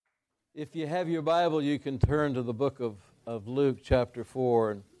If you have your Bible, you can turn to the book of Luke chapter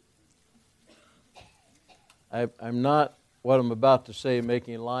 4. And I'm not, what I'm about to say,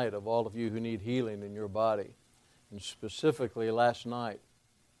 making light of all of you who need healing in your body. And specifically last night,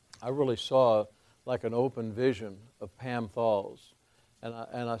 I really saw like an open vision of Pam Thalls. And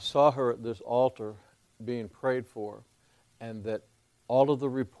I saw her at this altar being prayed for, and that all of the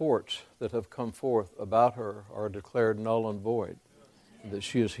reports that have come forth about her are declared null and void, that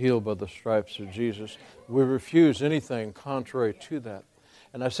she is healed by the stripes of Jesus. We refuse anything contrary to that.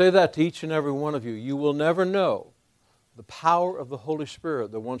 And I say that to each and every one of you. You will never know the power of the Holy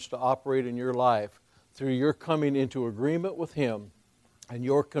Spirit that wants to operate in your life through your coming into agreement with Him and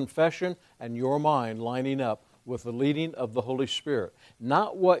your confession and your mind lining up with the leading of the Holy Spirit.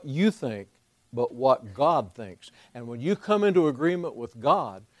 Not what you think, but what God thinks. And when you come into agreement with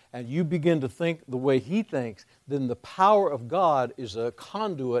God and you begin to think the way He thinks, then the power of God is a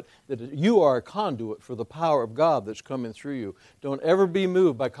conduit, that you are a conduit for the power of God that's coming through you. Don't ever be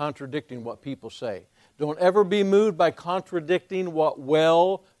moved by contradicting what people say. Don't ever be moved by contradicting what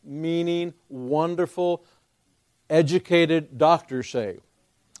well-meaning, wonderful, educated doctors say.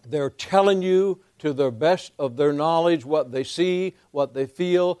 They're telling you to the best of their knowledge what they see, what they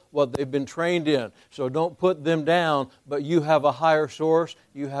feel, what they've been trained in. So don't put them down, but you have a higher source,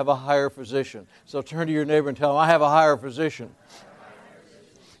 you have a higher physician. So turn to your neighbor and tell him, I have a higher physician.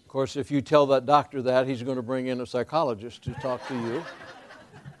 Of course, if you tell that doctor that, he's going to bring in a psychologist to talk to you.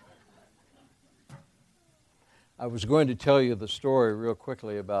 I was going to tell you the story real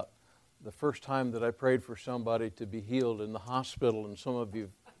quickly about the first time that I prayed for somebody to be healed in the hospital, and some of you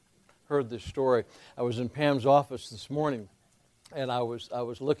heard this story. I was in Pam's office this morning, and I was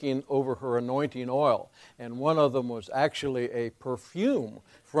looking over her anointing oil, and one of them was actually a perfume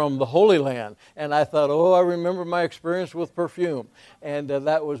from the Holy Land. And I thought, I remember my experience with perfume, and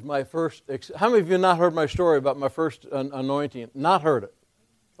that was my first. How many of you not heard my story about my first anointing? Not heard it?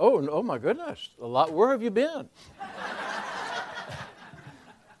 Oh my goodness, a lot. Where have you been?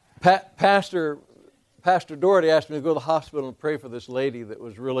 Pastor Doherty asked me to go to the hospital and pray for this lady that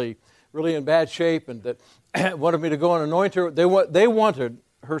was really in bad shape, and that wanted me to go and anoint her.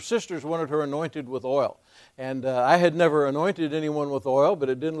 Her sisters wanted her anointed with oil. And I had never anointed anyone with oil, but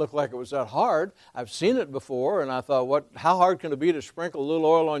it didn't look like it was that hard. I've seen it before, and I thought, how hard can it be to sprinkle a little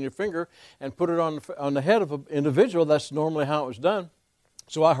oil on your finger and put it on the head of an individual? That's normally how it was done.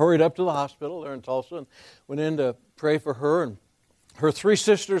 So I hurried up to the hospital there in Tulsa and went in to pray for her, and her three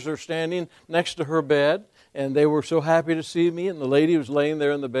sisters are standing next to her bed, and they were so happy to see me, and the lady was laying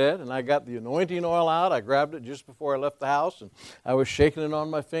there in the bed, and I got the anointing oil out. I grabbed it just before I left the house, and I was shaking it on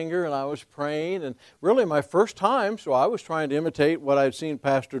my finger, and I was praying, and really my first time, so I was trying to imitate what I'd seen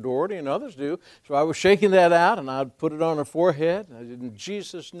Pastor Doherty and others do. So I was shaking that out, and I'd put it on her forehead, and I said, in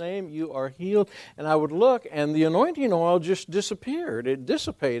Jesus' name, you are healed. And I would look, and the anointing oil just disappeared. It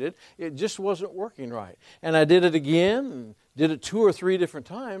dissipated. It just wasn't working right. And I did it again, and did it 2 or 3 different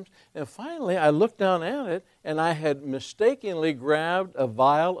times, and finally I looked down at it, and I had mistakenly grabbed a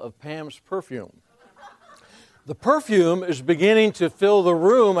vial of Pam's perfume. The perfume is beginning to fill the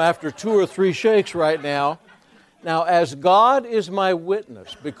room after 2 or 3 shakes right now. Now, as God is my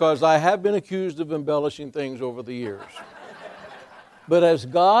witness, because I have been accused of embellishing things over the years, but as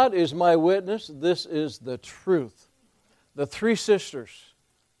God is my witness, this is the truth. The 3 sisters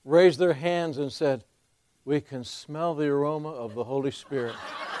raised their hands and said, we can smell the aroma of the Holy Spirit.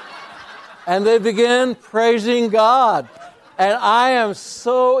 And they began praising God. And I am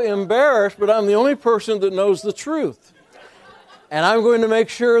so embarrassed, but I'm the only person that knows the truth. And I'm going to make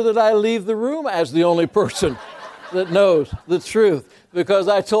sure that I leave the room as the only person that knows the truth, because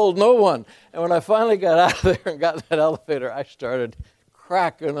I told no one. And when I finally got out of there and got in that elevator, I started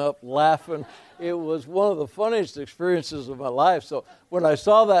cracking up, laughing. It was one of the funniest experiences of my life. So when I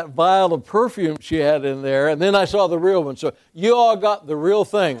saw that vial of perfume she had in there, and then I saw the real one. So you all got the real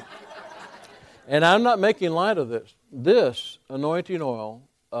thing. And I'm not making light of this. This anointing oil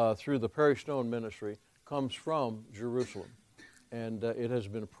through the Perry Stone Ministry comes from Jerusalem. And it has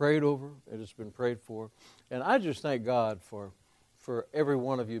been prayed over. It has been prayed for. And I just thank God for every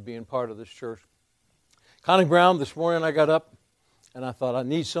one of you being part of this church. Connie Brown, this morning I got up, and I thought, I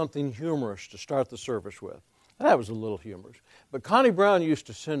need something humorous to start the service with. And that was a little humorous. But Connie Brown used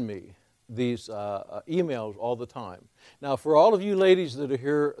to send me these emails all the time. Now, for all of you ladies that are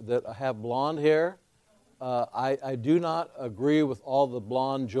here that have blonde hair, I do not agree with all the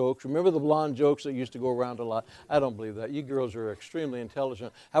blonde jokes. Remember the blonde jokes that used to go around a lot? I don't believe that. You girls are extremely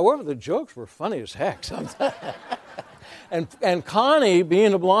intelligent. However, the jokes were funny as heck sometimes. And Connie,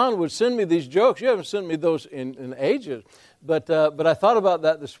 being a blonde, would send me these jokes. You haven't sent me those in ages. But I thought about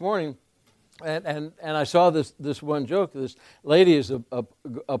that this morning. And I saw this one joke. This lady is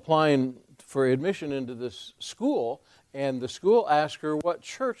applying for admission into this school, and the school asked her, "What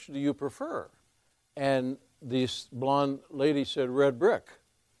church do you prefer?" And this blonde lady said, "Red Brick."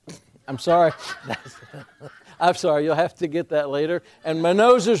 I'm sorry. I'm sorry. You'll have to get that later. And my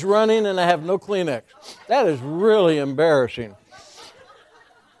nose is running, and I have no Kleenex. That is really embarrassing.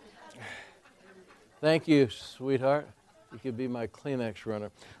 Thank you, sweetheart. You could be my Kleenex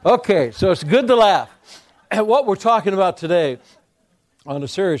runner. Okay, so it's good to laugh. And what we're talking about today, on a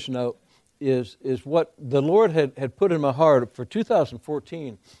serious note, is what the Lord had put in my heart for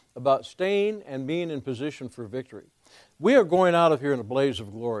 2014 about staying and being in position for victory. We are going out of here in a blaze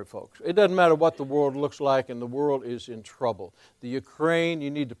of glory, folks. It doesn't matter what the world looks like, and the world is in trouble. The Ukraine, you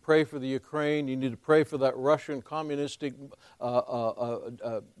need to pray for the Ukraine. You need to pray for that Russian communistic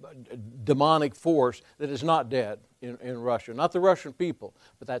demonic force that is not dead in Russia. Not the Russian people,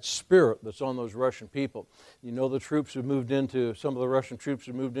 but that spirit that's on those Russian people. You know, some of the Russian troops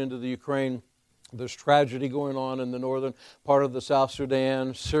have moved into the Ukraine. There's tragedy going on in the northern part of the South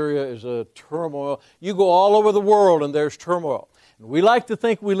Sudan. Syria is a turmoil. You go all over the world and there's turmoil. And we like to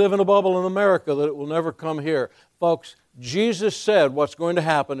think we live in a bubble in America, that it will never come here. Folks, Jesus said what's going to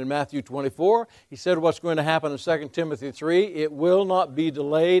happen in Matthew 24. He said what's going to happen in 2 Timothy 3. It will not be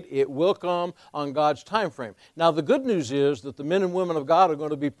delayed. It will come on God's time frame. Now, the good news is that the men and women of God are going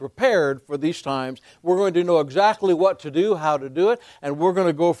to be prepared for these times. We're going to know exactly what to do, how to do it, and we're going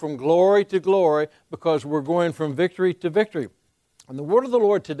to go from glory to glory because we're going from victory to victory. And the word of the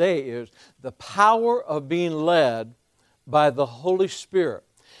Lord today is the power of being led by the Holy Spirit.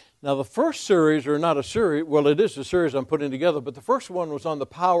 Now, the first series, or not a series, well, it is a series I'm putting together, but the first one was on the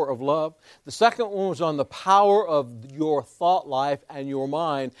power of love. The second one was on the power of your thought life and your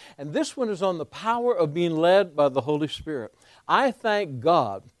mind. And this one is on the power of being led by the Holy Spirit. I thank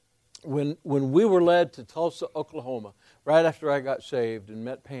God when we were led to Tulsa, Oklahoma, right after I got saved and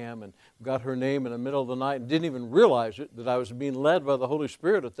met Pam and got her name in the middle of the night and didn't even realize it, that I was being led by the Holy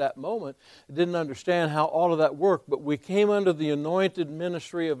Spirit at that moment. I didn't understand how all of that worked, but we came under the anointed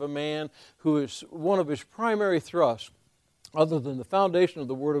ministry of a man who is one of his primary thrusts, other than the foundation of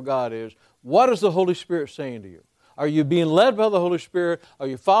the Word of God, is, what is the Holy Spirit saying to you? Are you being led by the Holy Spirit? Are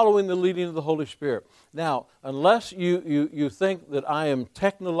you following the leading of the Holy Spirit? Now, unless you think that I am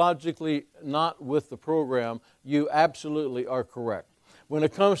technologically not with the program, you absolutely are correct. When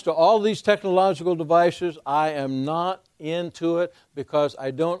it comes to all these technological devices, I am not into it because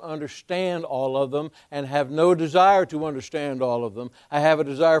I don't understand all of them and have no desire to understand all of them. I have a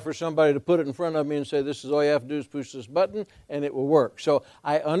desire for somebody to put it in front of me and say, this is all you have to do is push this button and it will work. So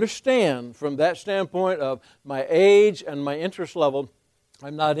I understand from that standpoint of my age and my interest level,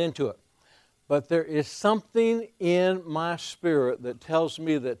 I'm not into it. But there is something in my spirit that tells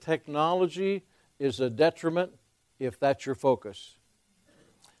me that technology is a detriment if that's your focus.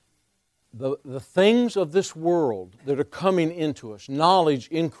 The things of this world that are coming into us, knowledge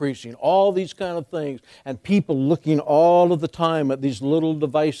increasing, all these kind of things, and people looking all of the time at these little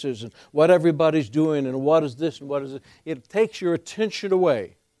devices and what everybody's doing and what is this and what is it, it takes your attention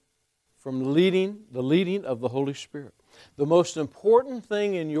away from the leading of the Holy Spirit. The most important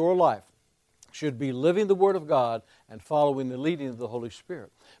thing in your life should be living the Word of God and following the leading of the Holy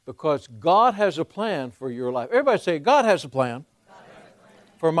Spirit, because God has a plan for your life. Everybody say, God has a plan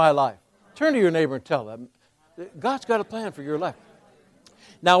for my life. Turn to your neighbor and tell them, God's got a plan for your life.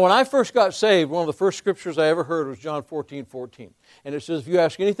 Now, when I first got saved, one of the first scriptures I ever heard was John 14:14. And it says, if you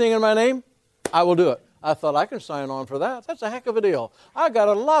ask anything in my name, I will do it. I thought, I can sign on for that. That's a heck of a deal. I got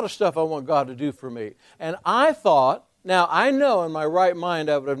a lot of stuff I want God to do for me. And I thought, now I know in my right mind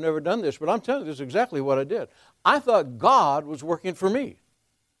I would have never done this, but I'm telling you, this is exactly what I did. I thought God was working for me.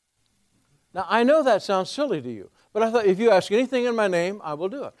 Now, I know that sounds silly to you. But I thought, if you ask anything in my name, I will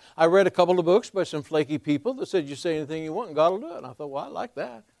do it. I read a couple of books by some flaky people that said, you say anything you want and God will do it. And I thought, well, I like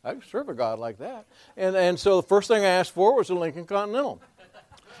that. I can serve a God like that. And so the first thing I asked for was a Lincoln Continental.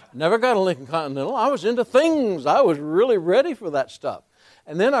 Never got a Lincoln Continental. I was into things. I was really ready for that stuff.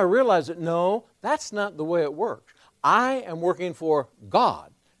 And then I realized that, no, that's not the way it works. I am working for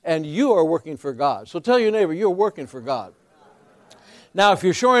God, and you are working for God. So tell your neighbor, you're working for God. Now, if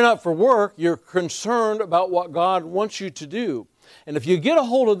you're showing up for work, you're concerned about what God wants you to do. And if you get a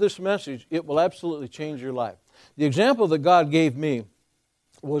hold of this message, it will absolutely change your life. The example that God gave me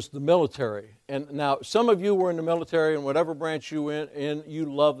was the military. And now, some of you were in the military, and whatever branch you went in, you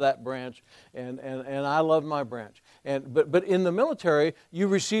love that branch. And I love my branch. But in the military, you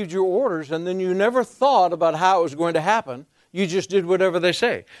received your orders, and then you never thought about how it was going to happen. You just did whatever they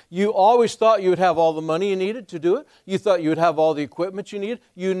say. You always thought you would have all the money you needed to do it. You thought you would have all the equipment you needed.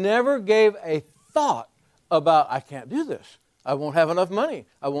 You never gave a thought about, I can't do this. I won't have enough money.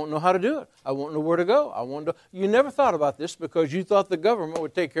 I won't know how to do it. I won't know where to go. You never thought about this because you thought the government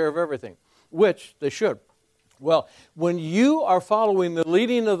would take care of everything, which they should. Well, when you are following the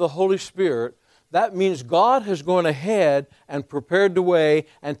leading of the Holy Spirit, that means God has gone ahead and prepared the way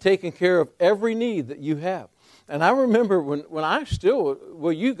and taken care of every need that you have. And I remember when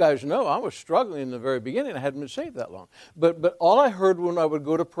you guys know, I was struggling in the very beginning. I hadn't been saved that long. But all I heard when I would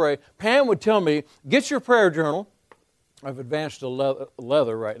go to pray, Pam would tell me, get your prayer journal. I've advanced to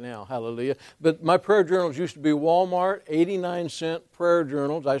leather right now, hallelujah. But my prayer journals used to be Walmart, 89-cent prayer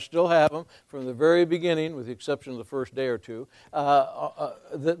journals. I still have them from the very beginning, with the exception of the first day or two.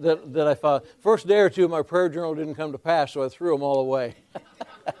 That I found. First day or two, my prayer journal didn't come to pass, so I threw them all away.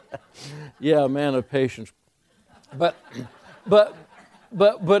 Yeah, man of patience. But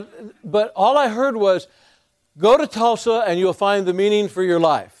all I heard was, go to Tulsa and you'll find the meaning for your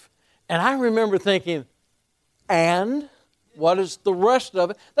life. And I remember thinking, and what is the rest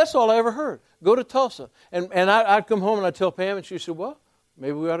of it? That's all I ever heard. Go to Tulsa. And I'd come home and I'd tell Pam, and she said, well,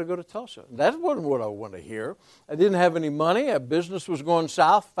 maybe we ought to go to Tulsa. That wasn't what I wanted to hear. I didn't have any money. Our business was going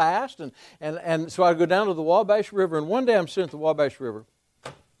south fast. And so I'd go down to the Wabash River. And one day I'm sitting at the Wabash River,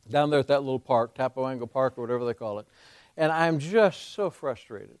 down there at that little park, Tapoango Park or whatever they call it. And I'm just so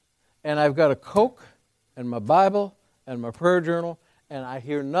frustrated. And I've got a Coke and my Bible and my prayer journal, and I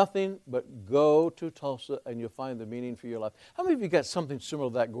hear nothing but go to Tulsa and you'll find the meaning for your life. How many of you got something similar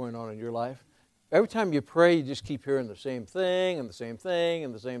to that going on in your life? Every time you pray, you just keep hearing the same thing and the same thing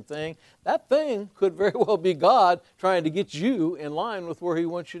and the same thing. That thing could very well be God trying to get you in line with where He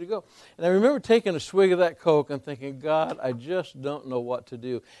wants you to go. And I remember taking a swig of that Coke and thinking, God, I just don't know what to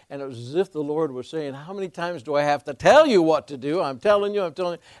do. And it was as if the Lord was saying, how many times do I have to tell you what to do? I'm telling you.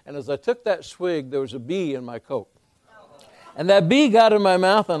 And as I took that swig, there was a bee in my Coke. And that bee got in my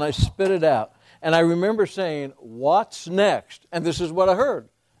mouth and I spit it out. And I remember saying, what's next? And this is what I heard.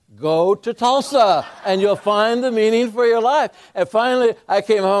 Go to Tulsa and you'll find the meaning for your life. And finally, I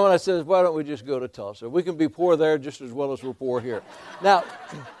came home and I said, why don't we just go to Tulsa? We can be poor there just as well as we're poor here. Now,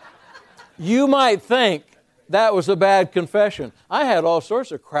 you might think that was a bad confession. I had all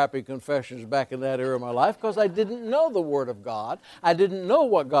sorts of crappy confessions back in that era of my life because I didn't know the Word of God. I didn't know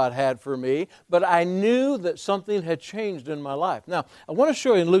what God had for me, but I knew that something had changed in my life. Now, I want to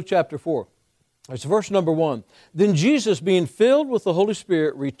show you in Luke chapter 4. It's verse number 1. Then Jesus, being filled with the Holy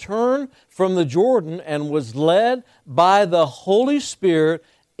Spirit, returned from the Jordan and was led by the Holy Spirit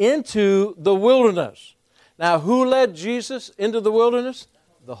into the wilderness. Now, who led Jesus into the wilderness?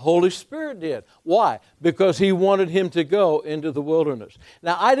 The Holy Spirit did. Why? Because He wanted Him to go into the wilderness.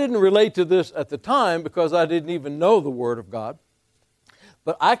 Now, I didn't relate to this at the time because I didn't even know the Word of God.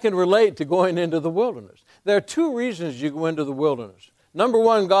 But I can relate to going into the wilderness. There are two reasons you go into the wilderness. Number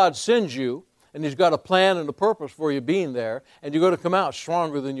one, God sends you, and He's got a plan and a purpose for you being there, and you're going to come out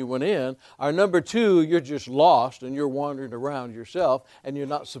stronger than you went in. Or number two, you're just lost and you're wandering around yourself, and you're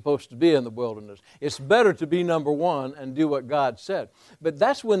not supposed to be in the wilderness. It's better to be number one and do what God said. But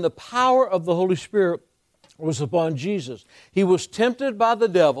that's when the power of the Holy Spirit was upon Jesus. He was tempted by the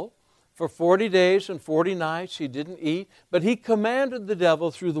devil. For 40 days and 40 nights He didn't eat, but He commanded the devil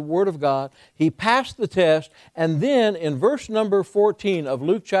through the Word of God. He passed the test, and then in verse number 14 of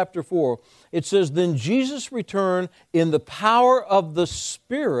Luke chapter 4, it says, Then Jesus returned in the power of the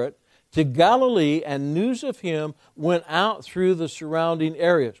Spirit to Galilee, and news of Him went out through the surrounding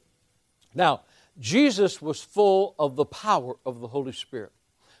areas. Now, Jesus was full of the power of the Holy Spirit.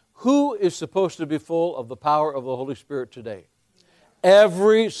 Who is supposed to be full of the power of the Holy Spirit today?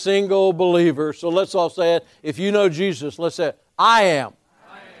 Every single believer. So let's all say it. If you know Jesus, let's say it. I am.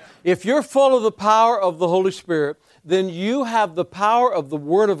 If you're full of the power of the Holy Spirit, then you have the power of the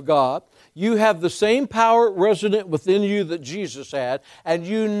Word of God. You have the same power resident within you that Jesus had, and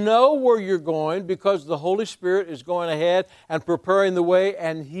you know where you're going because the Holy Spirit is going ahead and preparing the way,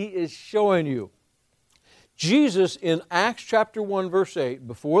 and He is showing you. Jesus, in Acts chapter 1, verse 8,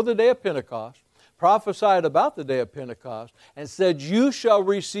 before the day of Pentecost, prophesied about the day of Pentecost and said, you shall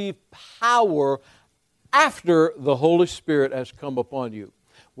receive power after the Holy Spirit has come upon you.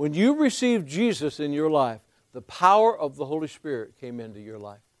 When you received Jesus in your life, the power of the Holy Spirit came into your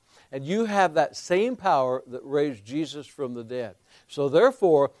life. And you have that same power that raised Jesus from the dead. So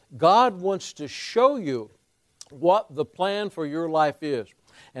therefore, God wants to show you what the plan for your life is.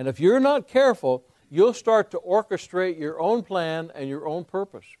 And if you're not careful, you'll start to orchestrate your own plan and your own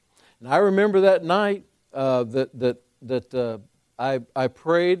purpose. And I remember that night that I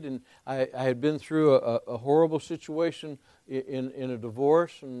prayed, and I had been through a horrible situation in a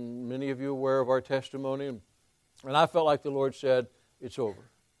divorce, and many of you are aware of our testimony. And I felt like the Lord said, it's over.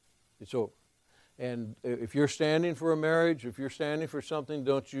 It's over. And if you're standing for a marriage, if you're standing for something,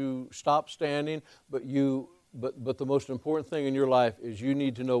 don't you stop standing. But the most important thing in your life is you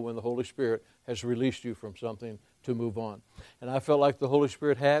need to know when the Holy Spirit has released you from something to move on. And I felt like the Holy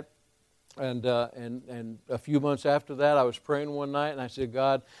Spirit had. And a few months after that, I was praying one night, and I said,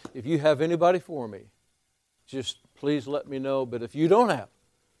 God, if you have anybody for me, just please let me know. But if you don't have,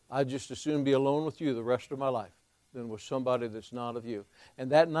 I'd just as soon be alone with you the rest of my life than with somebody that's not of you.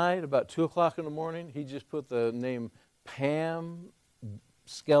 And that night, about 2 o'clock in the morning, he just put the name Pam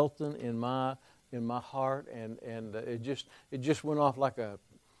Skelton in my heart, and it just went off like a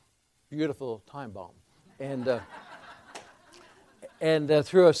beautiful time bomb. And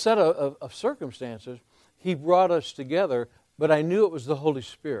through a set of circumstances, he brought us together, but I knew it was the Holy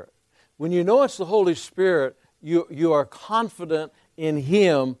Spirit. When you know it's the Holy Spirit, you are confident in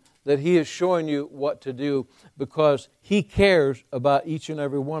him that he is showing you what to do because he cares about each and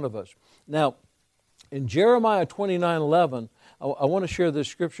every one of us. Now, in Jeremiah 29:11, I want to share this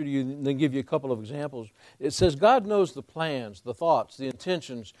scripture to you and then give you a couple of examples. It says, God knows the plans, the thoughts, the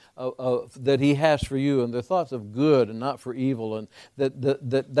intentions that he has for you, and they're thoughts of good and not for evil. And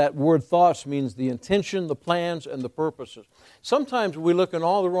that word thoughts means the intention, the plans, and the purposes. Sometimes we look in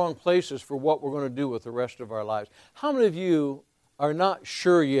all the wrong places for what we're going to do with the rest of our lives. How many of you are not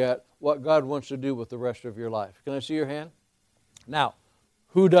sure yet what God wants to do with the rest of your life? Can I see your hand? Now,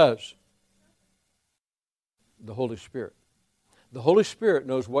 who does? The Holy Spirit. The Holy Spirit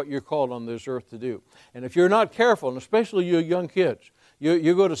knows what you're called on this earth to do. And if you're not careful, and especially you young kids,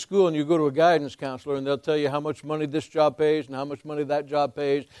 you go to school and you go to a guidance counselor and they'll tell you how much money this job pays and how much money that job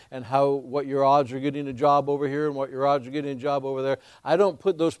pays and what your odds are getting a job over here and what your odds are getting a job over there. I don't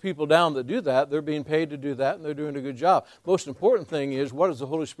put those people down that do that. They're being paid to do that and they're doing a good job. Most important thing is, what is the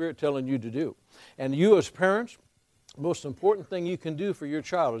Holy Spirit telling you to do? And you as parents, most important thing you can do for your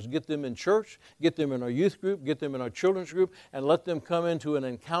child is get them in church, get them in our youth group, get them in our children's group, and let them come into an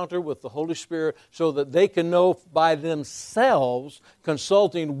encounter with the Holy Spirit so that they can know by themselves,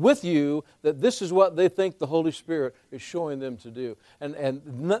 consulting with you, that this is what they think the Holy Spirit is showing them to do.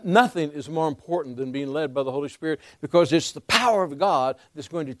 And nothing is more important than being led by the Holy Spirit, because it's the power of God that's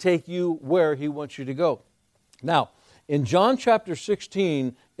going to take you where he wants you to go. Now, in John chapter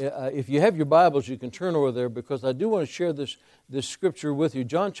 16, if you have your Bibles, you can turn over there, because I do want to share this scripture with you.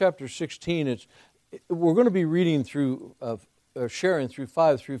 John chapter 16, we're going to be reading through, sharing through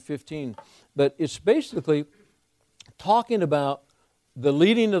 5 through 15, but it's basically talking about the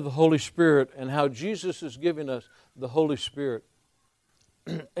leading of the Holy Spirit and how Jesus is giving us the Holy Spirit.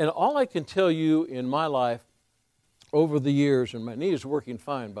 And all I can tell you in my life over the years, and my knee is working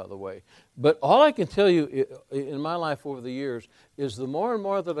fine, by the way, but all I can tell you in my life over the years is the more and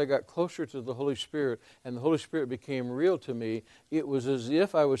more that I got closer to the Holy Spirit and the Holy Spirit became real to me, it was as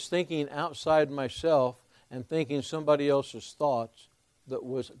if I was thinking outside myself and thinking somebody else's thoughts that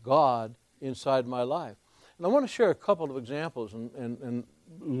was God inside my life. And I want to share a couple of examples and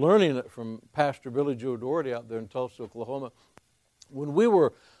learning it from Pastor Billy Joe Doherty out there in Tulsa, Oklahoma. When we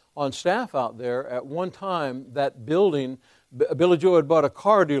were on staff out there, at one time, that building, Billy Joe had bought a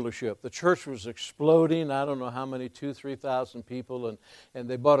car dealership. The church was exploding. I don't know how many, 2,000 to 3,000 people, and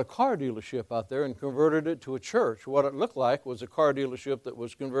they bought a car dealership out there and converted it to a church. What it looked like was a car dealership that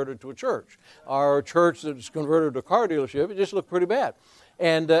was converted to a church. Our church that was converted to a car dealership, it just looked pretty bad.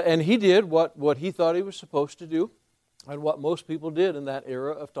 And he did what he thought he was supposed to do, and what most people did in that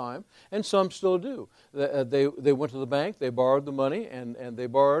era of time, and some still do. They went to the bank, they borrowed the money, and they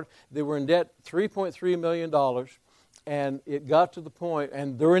were in debt $3.3 million, and it got to the point,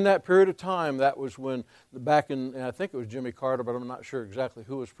 and during that period of time, that was when, back in, and I think it was Jimmy Carter, but I'm not sure exactly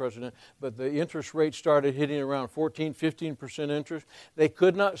who was president, but the interest rate started hitting around 15% interest. They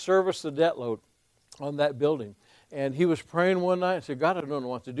could not service the debt load on that building. And he was praying one night and said, God, I don't know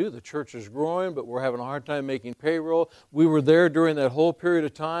what to do. The church is growing, but we're having a hard time making payroll. We were there during that whole period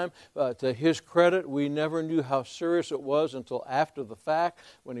of time. To his credit, we never knew how serious it was until after the fact,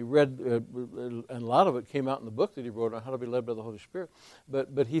 when he read, and a lot of it came out in the book that he wrote on how to be led by the Holy Spirit.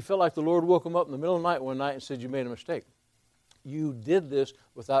 But he felt like the Lord woke him up in the middle of the night one night and said, you made a mistake. You did this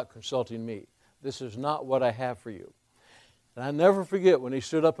without consulting me. This is not what I have for you. And I never forget when he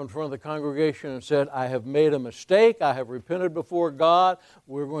stood up in front of the congregation and said, I have made a mistake. I have repented before God.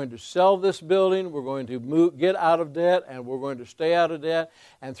 We're going to sell this building. We're going to get out of debt, and we're going to stay out of debt.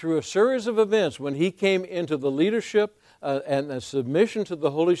 And through a series of events, when he came into the leadership and the submission to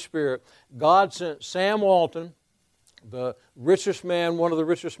the Holy Spirit, God sent Sam Walton the richest man, one of the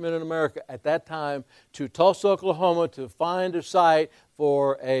richest men in America at that time, to Tulsa, Oklahoma to find a site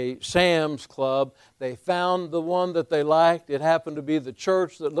for a Sam's Club. They found the one that they liked. It happened to be the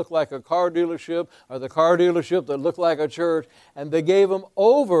church that looked like a car dealership or the car dealership that looked like a church. And they gave them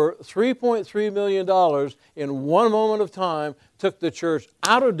over $3.3 million in one moment of time, took the church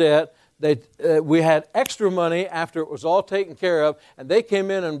out of debt. We had extra money after it was all taken care of, and they came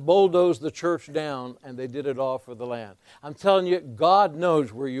in and bulldozed the church down, and they did it all for the land. I'm telling you, God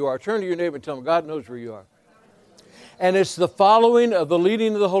knows where you are. Turn to your neighbor and tell him, God knows where you are. And it's the following of the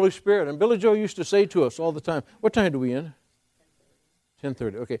leading of the Holy Spirit. And Billy Joe used to say to us all the time, what time do we end?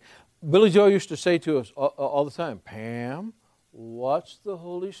 10:30, okay. Billy Joe used to say to us all the time, Pam, what's the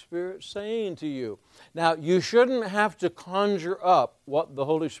Holy Spirit saying to you? Now, you shouldn't have to conjure up what the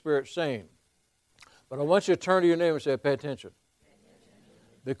Holy Spirit's saying. But I want you to turn to your neighbor and say, pay attention.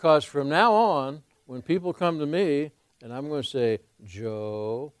 Because from now on, when people come to me, and I'm going to say,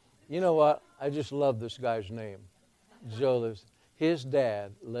 Joe, you know what? I just love this guy's name. Joe, his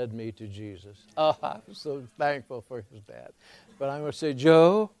dad led me to Jesus. Oh, I'm so thankful for his dad. But I'm going to say,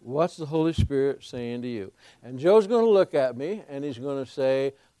 Joe, what's the Holy Spirit saying to you? And Joe's going to look at me, and he's going to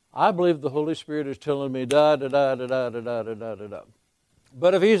say, I believe the Holy Spirit is telling me da-da-da-da-da-da-da-da-da-da.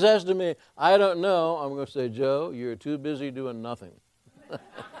 But if he says to me, I don't know, I'm going to say, Joe, you're too busy doing nothing.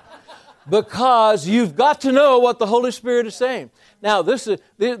 Because you've got to know what the Holy Spirit is saying. Now, there's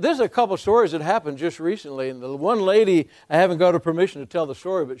a couple stories that happened just recently. And the one lady, I haven't got her permission to tell the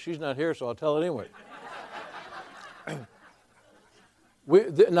story, but she's not here, so I'll tell it anyway.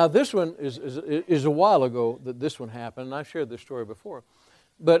 Now, this one is a while ago that this one happened, and I've shared this story before.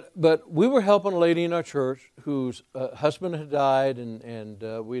 But we were helping a lady in our church whose husband had died, and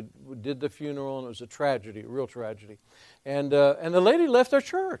we did the funeral, and it was a tragedy, a real tragedy. And the lady left our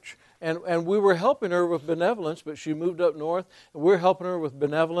church, and we were helping her with benevolence, but she moved up north, and we were helping her with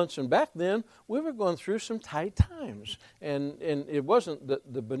benevolence. And back then, we were going through some tight times, and it wasn't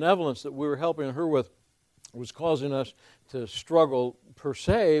the benevolence that we were helping her with was causing us to struggle per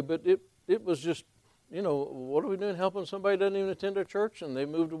se, but it was just, you know, what are we doing helping somebody who doesn't even attend our church, and they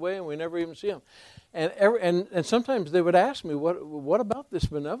moved away and we never even see them. And sometimes they would ask me, what about this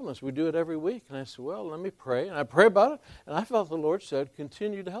benevolence? We do it every week. And I said, well, let me pray. And I pray about it, and I felt the Lord said,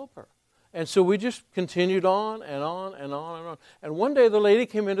 continue to help her. And so we just continued on and on and on and on. And one day the lady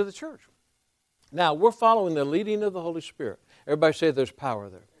came into the church. Now, we're following the leading of the Holy Spirit. Everybody say there's power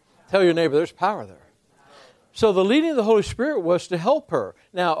there. Tell your neighbor there's power there. So the leading of the Holy Spirit was to help her.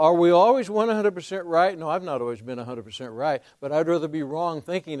 Now, are we always 100% right? No, I've not always been 100% right, but I'd rather be wrong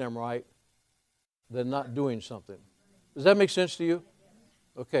thinking I'm right than not doing something. Does that make sense to you?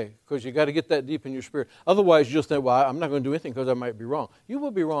 Okay, because you got to get that deep in your spirit. Otherwise, you'll think, well, I'm not going to do anything because I might be wrong. You will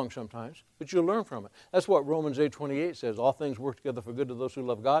be wrong sometimes, but you'll learn from it. That's what Romans 8:28 says. All things work together for good to those who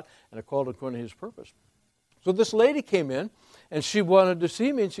love God and are called according to His purpose. So this lady came in, and she wanted to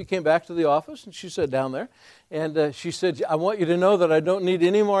see me, and she came back to the office, and she sat down there, and she said, I want you to know that I don't need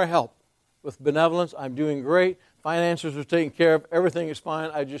any more help with benevolence. I'm doing great. Finances are taken care of. Everything is fine.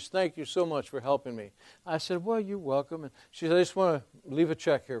 I just thank you so much for helping me. I said, well, you're welcome. And she said, I just want to leave a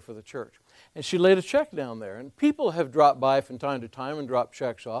check here for the church. And she laid a check down there. And people have dropped by from time to time and dropped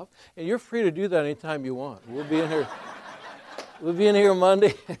checks off, and you're free to do that anytime you want. We'll be in here. We'll be in here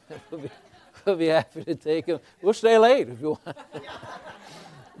Monday. We'll be happy to take them. We'll stay late if you want.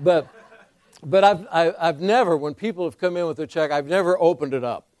 But I've never, when people have come in with a check, I've never opened it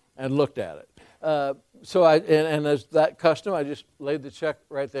up and looked at it. So as that custom, I just laid the check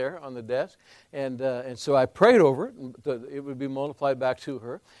right there on the desk, and so I prayed over it, that it would be multiplied back to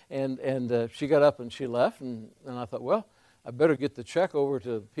her. And she got up and she left, and I thought, well, I better get the check over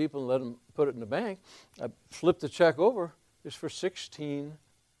to people and let them put it in the bank. I flipped the check over. It's for $16,000.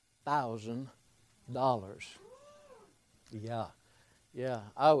 Yeah.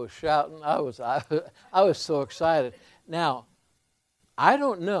 I was shouting. I was so excited. Now, I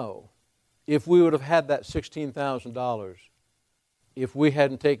don't know if we would have had that $16,000 if we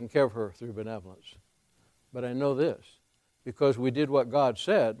hadn't taken care of her through benevolence. But I know this, because we did what God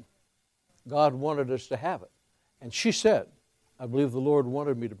said, God wanted us to have it. And she said, I believe the Lord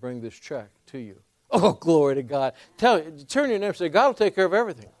wanted me to bring this check to you. Oh, glory to God. Turn your neighbor and say, God will take care of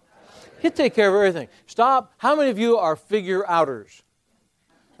everything. He'll take care of everything. Stop. How many of you are figure-outers?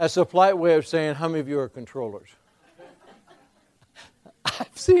 That's a polite way of saying how many of you are controllers.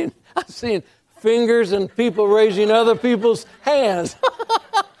 I've seen fingers and people raising other people's hands.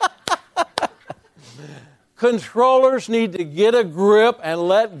 Controllers need to get a grip and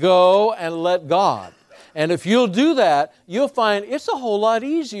let go and let God. And if you'll do that, you'll find it's a whole lot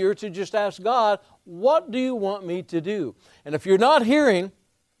easier to just ask God, what do you want me to do? And if you're not hearing,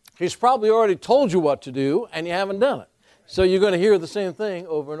 He's probably already told you what to do, and you haven't done it. So you're going to hear the same thing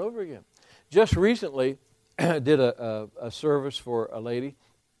over and over again. Just recently, I did a service for a lady,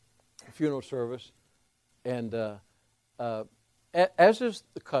 a funeral service, and as is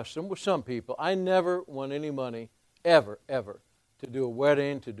the custom with some people, I never want any money, ever, to do a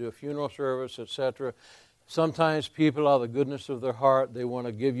wedding, to do a funeral service, etc. Sometimes people, out of the goodness of their heart, they want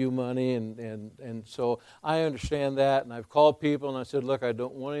to give you money, and so I understand that. And I've called people, and I said, look, I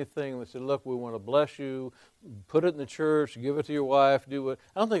don't want anything. And they said, look, we want to bless you. Put it in the church. Give it to your wife. Do it.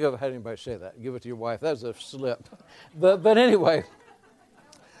 I don't think I've had anybody say that. Give it to your wife. That's a slip. But anyway,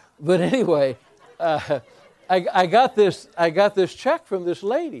 I got this check from this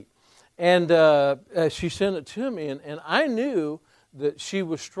lady, and she sent it to me, and I knew that she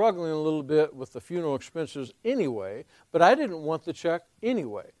was struggling a little bit with the funeral expenses anyway, but I didn't want the check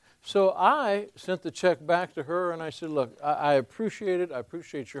anyway. So I sent the check back to her, and I said, look, I appreciate it. I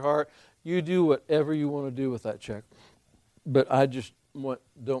appreciate your heart. You do whatever you want to do with that check, but I just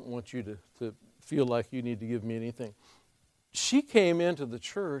don't want you to feel like you need to give me anything. She came into the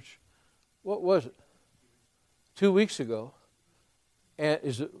church, what was it, 2 weeks ago, and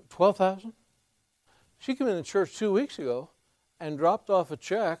is it $12,000? She came in the church 2 weeks ago and dropped off a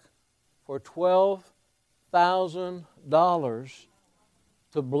check for $12,000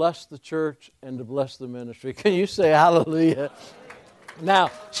 to bless the church and to bless the ministry. Can you say hallelujah? Now,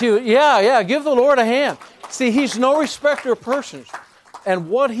 give the Lord a hand. See, He's no respecter of persons. And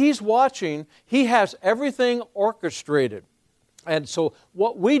what He's watching, He has everything orchestrated. And so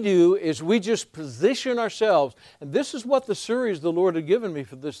what we do is we just position ourselves, and this is what the series the Lord had given me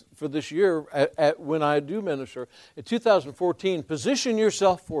for this year when I do minister. In 2014, position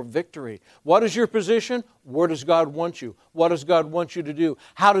yourself for victory. What is your position? Where does God want you? What does God want you to do?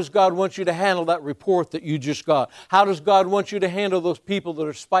 How does God want you to handle that report that you just got? How does God want you to handle those people that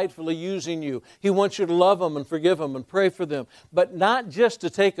are spitefully using you? He wants you to love them and forgive them and pray for them, but not just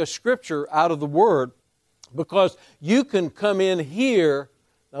to take a scripture out of the Word. Because you can come in here.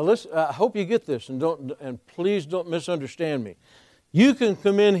 Now listen, I hope you get this, and please don't misunderstand me. You can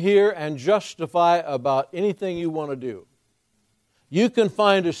come in here and justify about anything you want to do. You can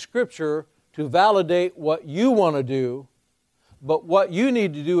find a scripture to validate what you want to do, but what you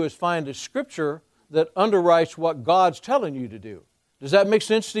need to do is find a scripture that underwrites what God's telling you to do. Does that make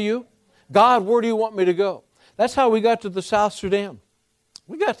sense to you? God, where do you want me to go? That's how we got to the South Sudan.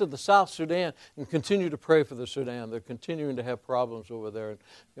 We got to the South Sudan and continue to pray for the Sudan. They're continuing to have problems over there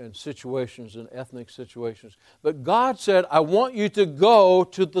and situations and ethnic situations. But God said, I want you to go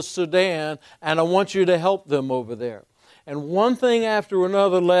to the Sudan and I want you to help them over there. And one thing after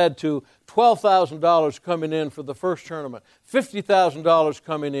another led to $12,000 coming in for the first tournament, $50,000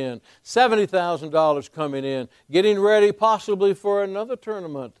 coming in, $70,000 coming in, getting ready possibly for another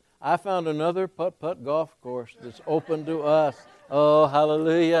tournament. I found another putt-putt golf course that's open to us. Oh,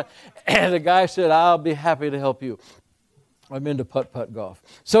 hallelujah. And the guy said, I'll be happy to help you. I'm into putt-putt golf.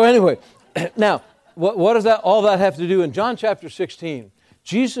 So anyway, now, what does all that have to do? In John chapter 16,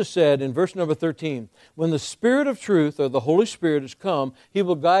 Jesus said in verse number 13, when the Spirit of truth, or the Holy Spirit, has come, He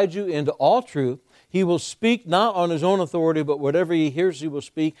will guide you into all truth. He will speak not on His own authority, but whatever He hears He will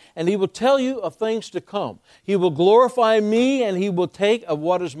speak, and He will tell you of things to come. He will glorify Me, and He will take of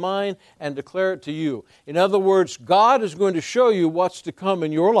what is mine and declare it to you. In other words, God is going to show you what's to come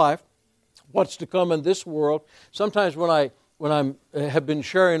in your life, what's to come in this world. Sometimes when I have been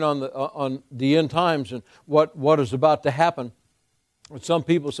sharing on the end times and what is about to happen, some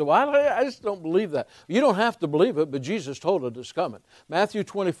people say, well, I just don't believe that. You don't have to believe it, but Jesus told it it's coming. Matthew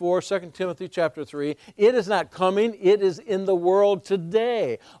 24, 2 Timothy chapter 3, it is not coming, it is in the world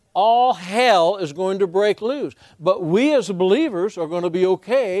today. All hell is going to break loose. But we as believers are going to be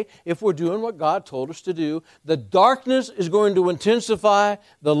okay if we're doing what God told us to do. The darkness is going to intensify.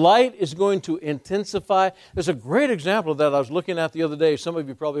 The light is going to intensify. There's a great example of that I was looking at the other day. Some of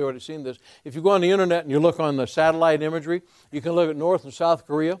you probably already seen this. If you go on the internet and you look on the satellite imagery, you can look at North and South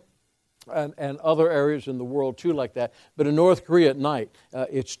Korea. And other areas in the world too like that. But in North Korea at night,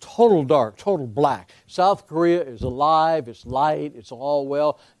 it's total dark, total black. South Korea is alive, it's light, it's all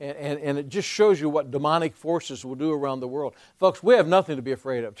well, and it just shows you what demonic forces will do around the world. Folks, we have nothing to be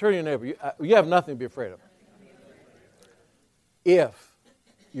afraid of. Turn to your neighbor, you have nothing to be afraid of. If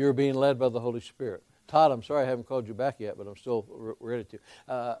you're being led by the Holy Spirit. Todd, I'm sorry I haven't called you back yet, but I'm still ready to.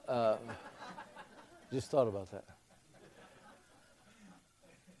 Just thought about that.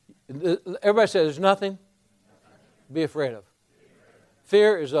 Everybody says there's nothing to be afraid of.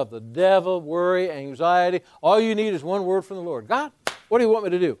 Fear is of the devil, worry, anxiety. All you need is one word from the Lord. God, what do you want me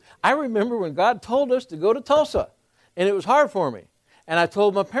to do? I remember when God told us to go to Tulsa, and it was hard for me. And I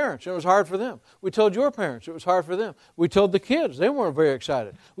told my parents, and it was hard for them. We told your parents, it was hard for them. We told the kids, they weren't very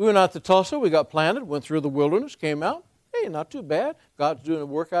excited. We went out to Tulsa, we got planted, went through the wilderness, came out. Hey, not too bad. God's doing a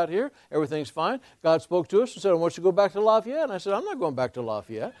work out here. Everything's fine. God spoke to us and said, I want you to go back to Lafayette. And I said, I'm not going back to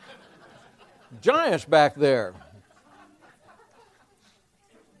Lafayette. Giants back there.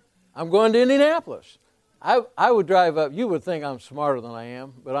 I'm going to Indianapolis. I would drive up. You would think I'm smarter than I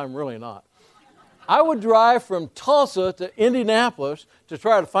am, but I'm really not. I would drive from Tulsa to Indianapolis to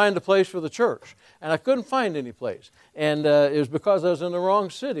try to find a place for the church. And I couldn't find any place. And it was because I was in the wrong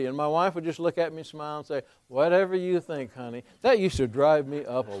city. And my wife would just look at me, smile, and say, whatever you think, honey. That used to drive me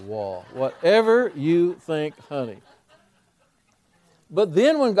up a wall. Whatever you think, honey. But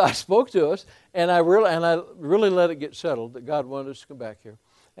then when God spoke to us, and I really let it get settled that God wanted us to come back here.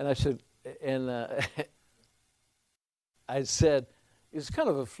 And I said, I said, it's kind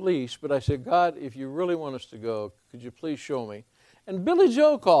of a fleece, but I said, God, if you really want us to go, could you please show me? And Billy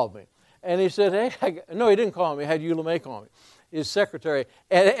Joe called me. And he said, hey, no, he didn't call me. I had Eula May call me, his secretary.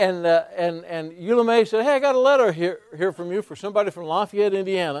 And Eula May said, hey, I got a letter here from you for somebody from Lafayette,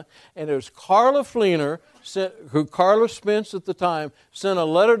 Indiana. And it was Carla Fleener, who Carla Spence at the time, sent a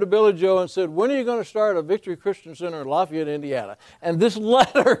letter to Billy Joe and said, when are you going to start a Victory Christian Center in Lafayette, Indiana? And this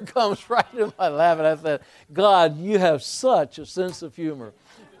letter comes right in my lap. And I said, God, you have such a sense of humor.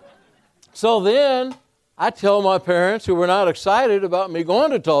 So then I tell my parents, who were not excited about me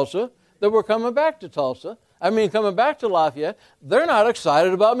going to Tulsa, that we're coming back to Tulsa. Coming back to Lafayette. They're not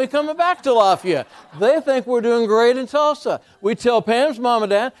excited about me coming back to Lafayette. They think we're doing great in Tulsa. We tell Pam's mom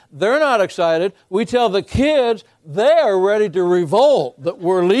and dad, they're not excited. We tell the kids, they are ready to revolt, that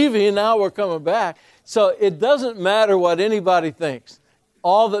we're leaving, now we're coming back. So it doesn't matter what anybody thinks.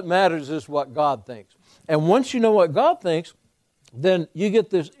 All that matters is what God thinks. And once you know what God thinks, then you get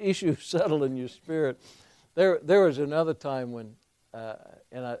this issue settled in your spirit. There was another time when,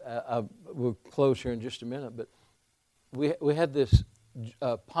 and I will close here in just a minute, but we had this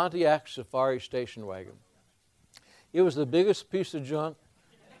Pontiac Safari station wagon. It was the biggest piece of junk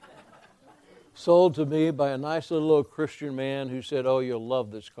sold to me by a nice little Christian man who said, oh, you'll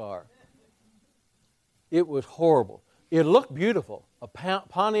love this car. It was horrible. It looked beautiful. A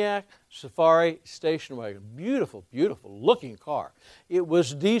Pontiac Safari station wagon. Beautiful, beautiful looking car. It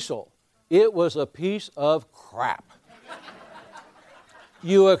was diesel. It was a piece of crap.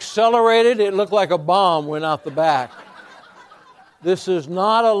 You accelerated, it looked like a bomb went out the back. This is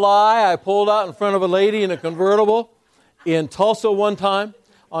not a lie. I pulled out in front of a lady in a convertible in Tulsa one time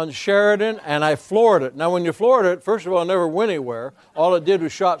on Sheridan, and I floored it. Now, when you floored it, first of all, it never went anywhere. All it did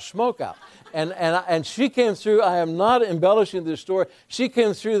was shot smoke out. And she came through, I am not embellishing this story, she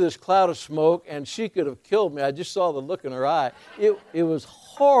came through this cloud of smoke, and she could have killed me. I just saw the look in her eye. It was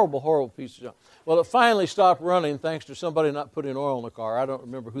horrible, horrible piece of junk. Well, it finally stopped running thanks to somebody not putting oil in the car. I don't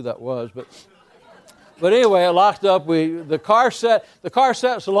remember who that was, but anyway, it locked up. The car sat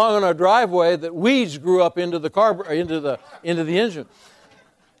so long on our driveway that weeds grew up into the engine.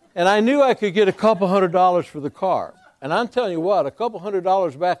 And I knew I could get a couple $100 for the car. And I'm telling you what, a couple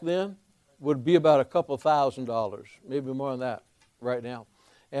 $100 back then would be about a couple $1,000, maybe more than that right now.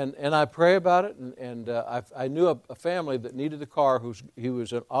 And I pray about it, and I knew a family that needed a car. He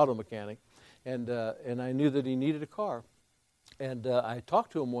was an auto mechanic. And I knew that he needed a car. And I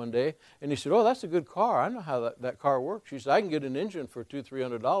talked to him one day, and he said, oh, that's a good car. I know how that car works. He said, I can get an engine for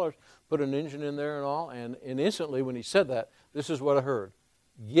 $200-300, put an engine in there and all. And instantly when he said that, this is what I heard.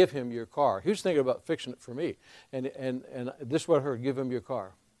 Give him your car. He was thinking about fixing it for me. And this is what I heard, give him your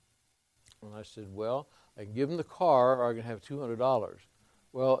car. And I said, well, I can give him the car or I can have $200.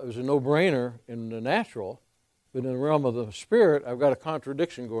 Well, it was a no-brainer in the natural, but in the realm of the spirit, I've got a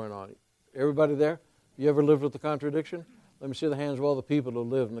contradiction going on. Everybody there? You ever lived with the contradiction? Let me see the hands of all the people who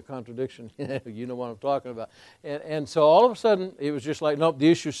live in the contradiction. You know what I'm talking about. And so all of a sudden, it was just like, nope, the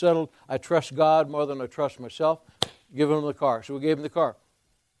issue's settled. I trust God more than I trust myself. Give him the car. So we gave him the car.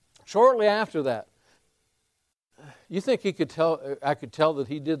 Shortly after that, you think I could tell that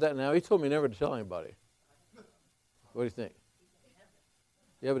he did that now? He told me never to tell anybody. What do you think?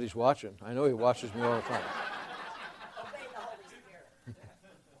 Yeah, but he's watching. I know he watches me all the time.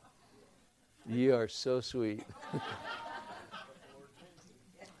 You are so sweet.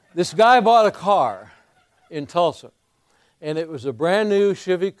 This guy bought a car in Tulsa, and it was a brand new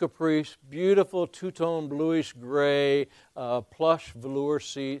Chevy Caprice, beautiful two-tone bluish gray, plush velour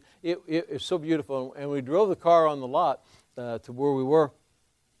seat. It's so beautiful. And we drove the car on the lot to where we were.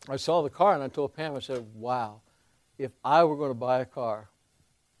 I saw the car, and I told Pam, I said, wow, if I were going to buy a car,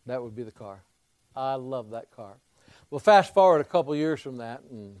 That would be the car. I love that car. Well, fast forward a couple years from that,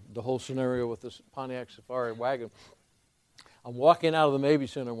 and the whole scenario with this Pontiac Safari wagon. I'm walking out of the Mabee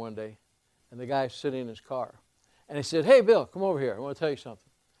Center one day, and the guy's sitting in his car. And he said, "Hey, Bill, come over here. I want to tell you something."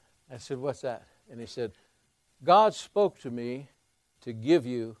 I said, "What's that?" And he said, "God spoke to me to give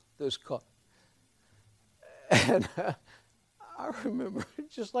you this car." And I remember it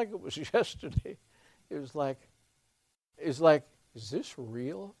just like it was yesterday. It was like, is this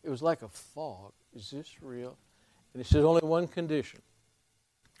real? It was like a fog. Is this real? And he said, "Only one condition."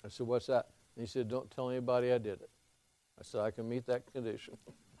 I said, "What's that?" And he said, "Don't tell anybody I did it." I said, "I can meet that condition."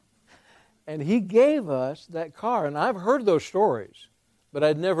 And he gave us that car. And I've heard those stories, but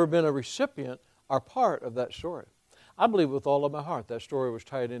I'd never been a recipient or part of that story. I believe with all of my heart that story was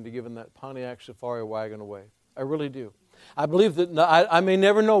tied into giving that Pontiac Safari wagon away. I really do. I believe that I may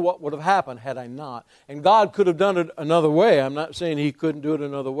never know what would have happened had I not. And God could have done it another way. I'm not saying He couldn't do it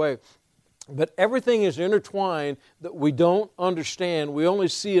another way. But everything is intertwined that we don't understand. We only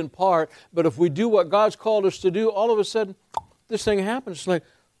see in part. But if we do what God's called us to do, all of a sudden, this thing happens. It's like,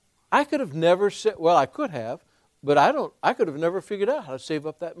 I could have never said, well, I could have, but I could have never figured out how to save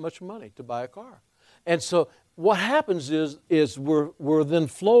up that much money to buy a car. And so what happens is we're then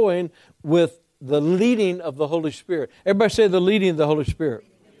flowing with the leading of the Holy Spirit. Everybody say the leading of the Holy Spirit.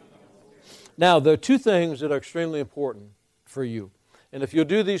 Now, there are two things that are extremely important for you. And if you'll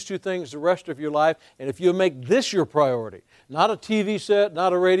do these two things the rest of your life, and if you'll make this your priority, not a TV set,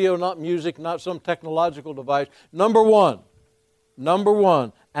 not a radio, not music, not some technological device, number one,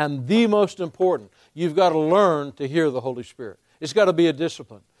 and the most important, you've got to learn to hear the Holy Spirit. It's got to be a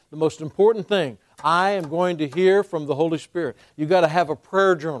discipline. The most important thing, I am going to hear from the Holy Spirit. You've got to have a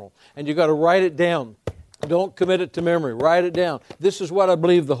prayer journal, and you've got to write it down. Don't commit it to memory. Write it down. This is what I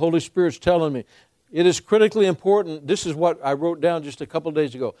believe the Holy Spirit's telling me. It is critically important. This is what I wrote down just a couple of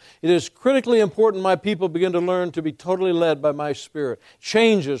days ago. It is critically important my people begin to learn to be totally led by my Spirit.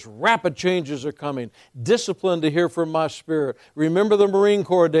 Changes, rapid changes are coming. Discipline to hear from my Spirit. Remember the Marine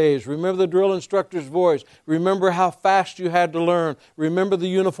Corps days. Remember the drill instructor's voice. Remember how fast you had to learn. Remember the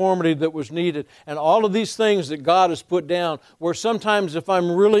uniformity that was needed. And all of these things that God has put down, where sometimes if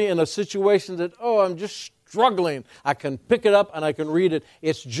I'm really in a situation that, I'm just struggling, I can pick it up and I can read it.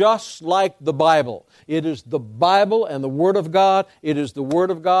 It's just like the Bible. It is the Bible and the Word of God. It is the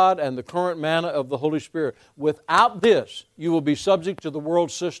Word of God and the current manna of the Holy Spirit. Without this, you will be subject to the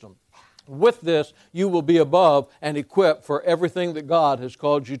world system. With this, you will be above and equipped for everything that God has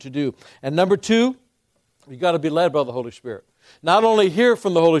called you to do. And number two, you've got to be led by the Holy Spirit. Not only hear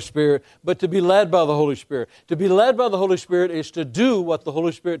from the Holy Spirit, but to be led by the Holy Spirit. To be led by the Holy Spirit is to do what the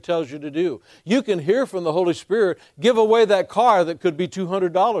Holy Spirit tells you to do. You can hear from the Holy Spirit, give away that car that could be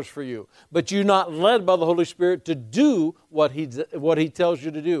 $200 for you, but you're not led by the Holy Spirit to do what He tells you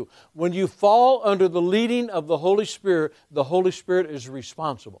to do. When you fall under the leading of the Holy Spirit is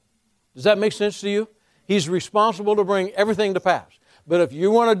responsible. Does that make sense to you? He's responsible to bring everything to pass. But if you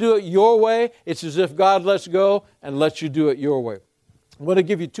want to do it your way, it's as if God lets go and lets you do it your way. I'm going to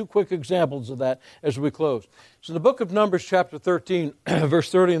give you two quick examples of that as we close. So in the book of Numbers, chapter 13,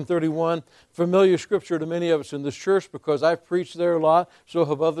 verse 30 and 31, familiar scripture to many of us in this church because I've preached there a lot, so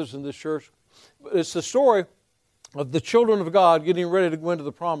have others in this church. It's the story of the children of God getting ready to go into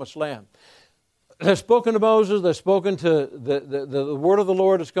the promised land. They've spoken to Moses, they've spoken to the word of the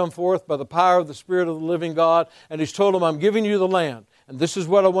Lord has come forth by the power of the Spirit of the living God, and He's told them, I'm giving you the land, and this is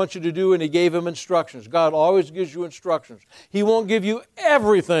what I want you to do, and He gave him instructions. God always gives you instructions. He won't give you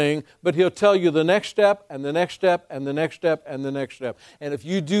everything, but He'll tell you the next step, and the next step, and the next step, and the next step. And if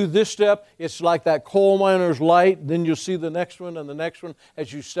you do this step, it's like that coal miner's light, then you'll see the next one and the next one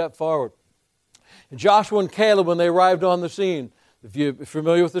as you step forward. And Joshua and Caleb, when they arrived on the scene, if you're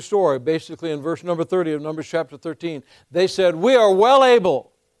familiar with the story, basically in verse number 30 of Numbers chapter 13, they said, we are well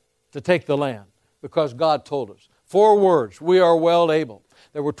able to take the land because God told us. 4 words, we are well able.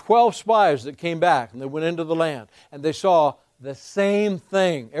 There were 12 spies that came back and they went into the land and they saw the same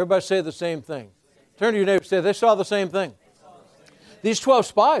thing. Everybody say the same thing. Turn to your neighbor and say, they saw the same thing. These 12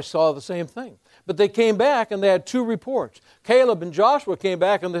 spies saw the same thing. But they came back and they had 2 reports. Caleb and Joshua came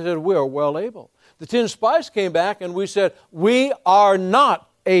back and they said, we are well able. The 10 spies came back and we said, we are not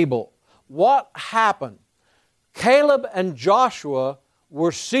able. What happened? Caleb and Joshua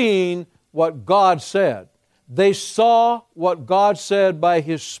were seeing what God said. They saw what God said by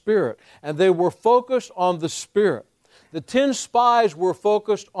His Spirit, and they were focused on the Spirit. The 10 spies were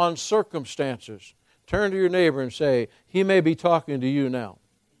focused on circumstances. Turn to your neighbor and say, he may be talking to you now.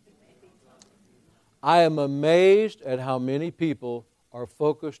 I am amazed at how many people are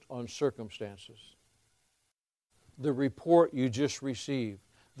focused on circumstances. The report you just received,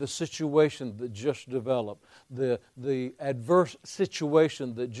 the situation that just developed, the adverse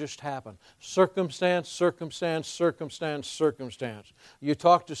situation that just happened. Circumstance, circumstance, circumstance, circumstance. You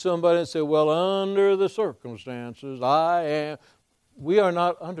talk to somebody and say, well, under the circumstances, I am. We are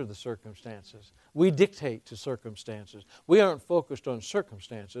not under the circumstances. We dictate to circumstances. We aren't focused on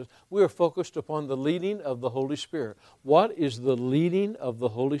circumstances. We are focused upon the leading of the Holy Spirit. What is the leading of the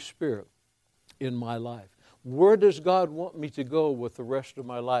Holy Spirit in my life? Where does God want me to go with the rest of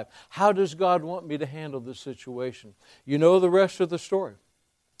my life? How does God want me to handle this situation? You know the rest of the story.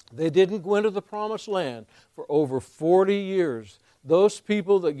 They didn't go into the promised land for over 40 years. Those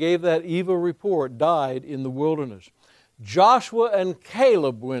people that gave that evil report died in the wilderness. Joshua and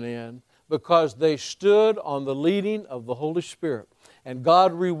Caleb went in because they stood on the leading of the Holy Spirit, and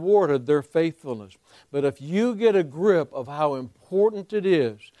God rewarded their faithfulness. But if you get a grip of how important it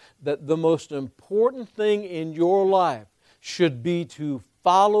is, that the most important thing in your life should be to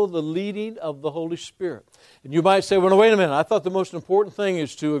follow the leading of the Holy Spirit. And you might say, well, no, wait a minute, I thought the most important thing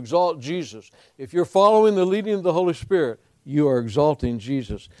is to exalt Jesus. If you're following the leading of the Holy Spirit, you are exalting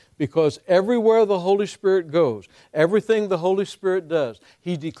Jesus. Because everywhere the Holy Spirit goes, everything the Holy Spirit does,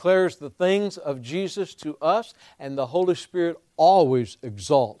 He declares the things of Jesus to us, and the Holy Spirit always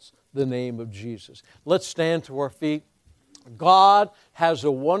exalts the name of Jesus. Let's stand to our feet. God has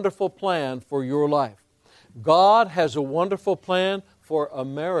a wonderful plan for your life. God has a wonderful plan for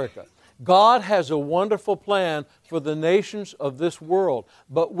America. God has a wonderful plan for the nations of this world.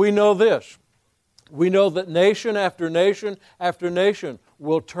 But we know this. We know that nation after nation after nation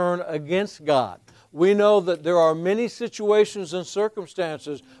will turn against God. We know that there are many situations and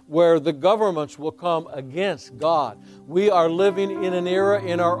circumstances where the governments will come against God. We are living in an era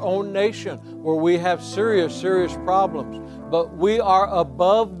in our own nation where we have serious problems. But we are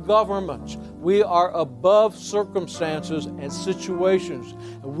above governments. We are above circumstances and situations.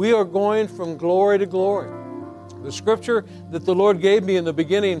 And we are going from glory to glory. The scripture that the Lord gave me in the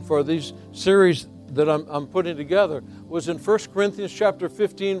beginning for these series that I'm putting together was in 1 Corinthians chapter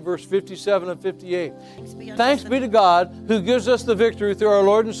 15, verse 57 and 58. Thanks be to God who gives us the victory through our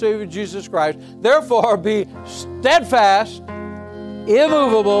Lord and Savior Jesus Christ. Therefore be steadfast,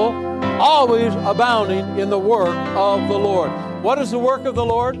 immovable, always abounding in the work of the Lord. What is the work of the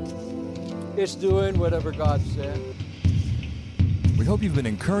Lord? It's doing whatever God said. We hope you've been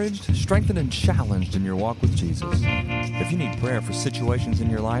encouraged, strengthened, and challenged in your walk with Jesus. If you need prayer for situations in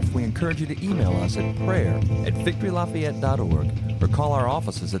your life, we encourage you to email us at prayer@victorylafayette.org or call our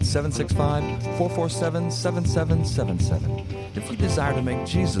offices at 765-447-7777. If you desire to make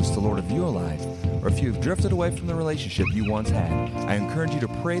Jesus the Lord of your life, or if you've drifted away from the relationship you once had, I encourage you to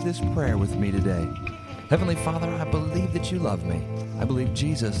pray this prayer with me today. Heavenly Father, I believe that you love me. I believe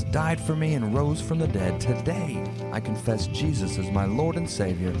Jesus died for me and rose from the dead. Today, I confess Jesus as my Lord and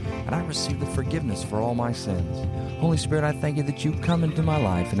Savior, and I receive the forgiveness for all my sins. Holy Spirit, I thank you that you come into my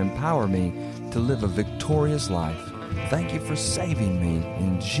life and empower me to live a victorious life. Thank you for saving me.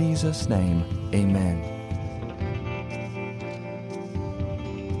 In Jesus' name, amen.